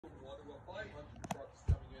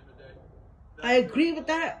I agree with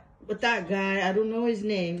that guy. I don't know his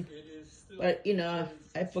name, but you know,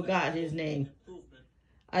 I forgot his name.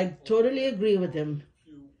 I totally agree with him.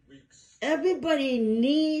 Everybody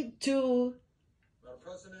need to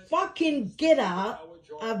fucking get out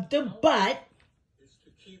of the butt,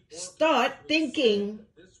 start thinking,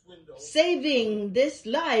 saving this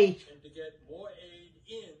life.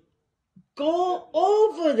 Go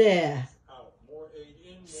over there.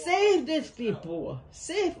 Save these people.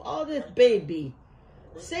 Save all this baby.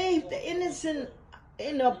 Save the innocent,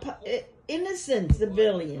 innocent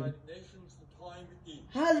civilian.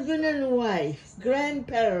 Husband and wife,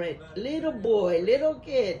 grandparent, little boy, little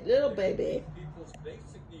kid, little baby.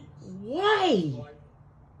 Why?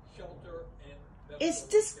 It's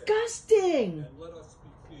disgusting.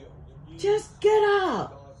 Just get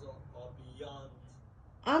out.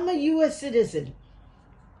 I'm a U.S. citizen.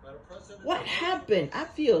 What happened? I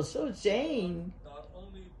feel so ashamed.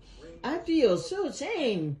 I feel so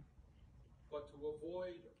ashamed.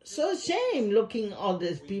 So ashamed looking at all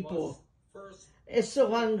these people. It's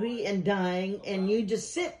so hungry and dying, and you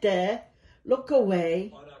just sit there, look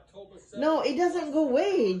away. No, it doesn't go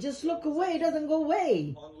away. Just look away. It doesn't go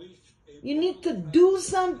away. You need to do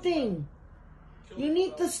something. You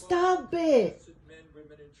need to stop it.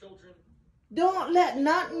 Don't let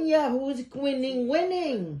Netanyahu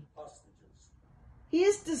winning. He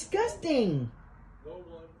is disgusting.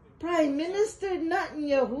 Prime Minister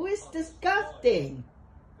Netanyahu is disgusting.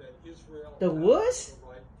 The worst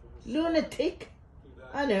lunatic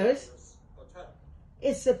on earth.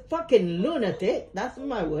 It's a fucking lunatic. That's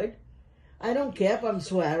my word. I don't care if I'm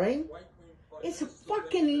swearing. It's a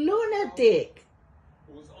fucking lunatic.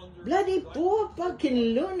 Bloody poor fucking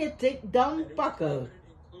lunatic dumb fucker.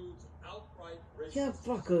 Yeah,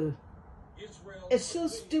 fucker. It's so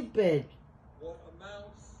stupid.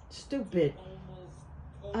 Stupid.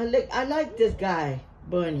 I like this guy,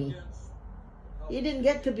 Bernie. He didn't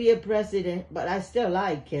get to be a president, but I still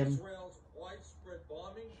like him.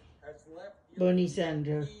 Bernie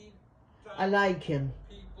Sanders. I like him.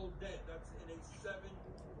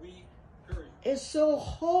 It's so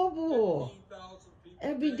horrible.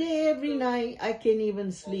 Every day, every night, I can't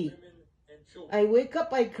even sleep. I wake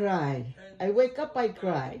up, I cry. I wake up, I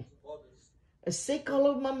cry. A sick all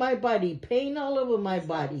over my body, pain all over my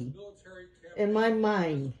body, and my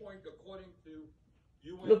mind.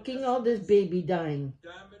 Looking all this baby dying,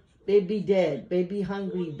 baby dead, baby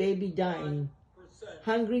hungry, baby dying,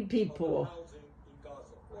 hungry people,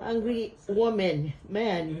 hungry women,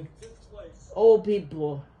 men, old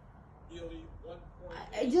people.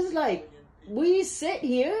 I just like, we sit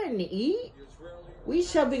here and eat, we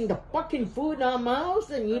shoving the fucking food in our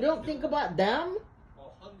mouths and you don't think about them?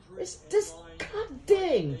 It's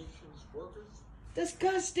disgusting.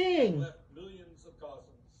 Disgusting.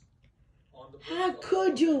 How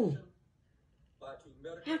could you?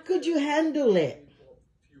 How could you handle it?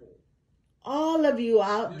 All of you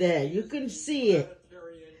out there, you can see it.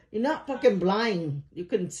 You're not fucking blind. You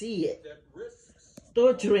can see it.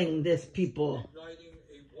 Torturing these people.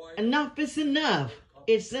 Enough is enough.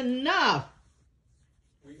 It's enough.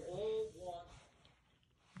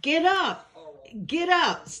 Get up. Get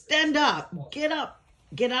up. Stand up. Get up.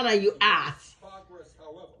 Get out of your ass.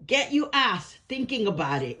 Get your ass thinking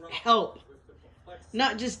about it. Help.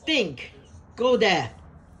 Not just think. Go there.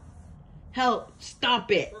 Help.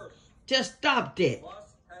 Stop it. Just stop it.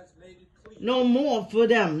 No more for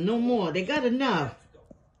them. No more. They got enough.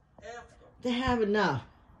 They have enough.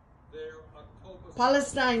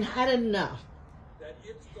 Palestine had enough.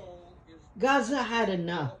 Gaza had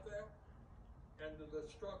enough.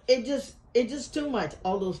 It's just too much.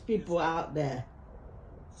 All those people out there.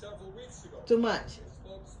 Too much.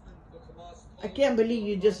 I can't believe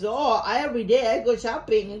you just, every day I go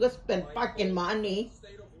shopping and go spend fucking money.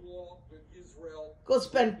 Go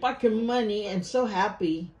spend fucking money and so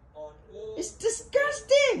happy. It's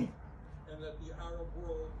disgusting.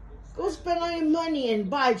 Go spend all your money and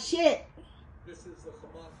buy shit.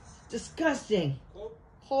 Disgusting.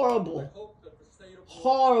 Horrible.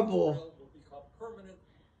 Horrible.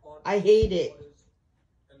 I hate it.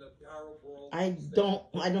 I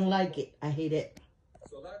don't like it. I hate it.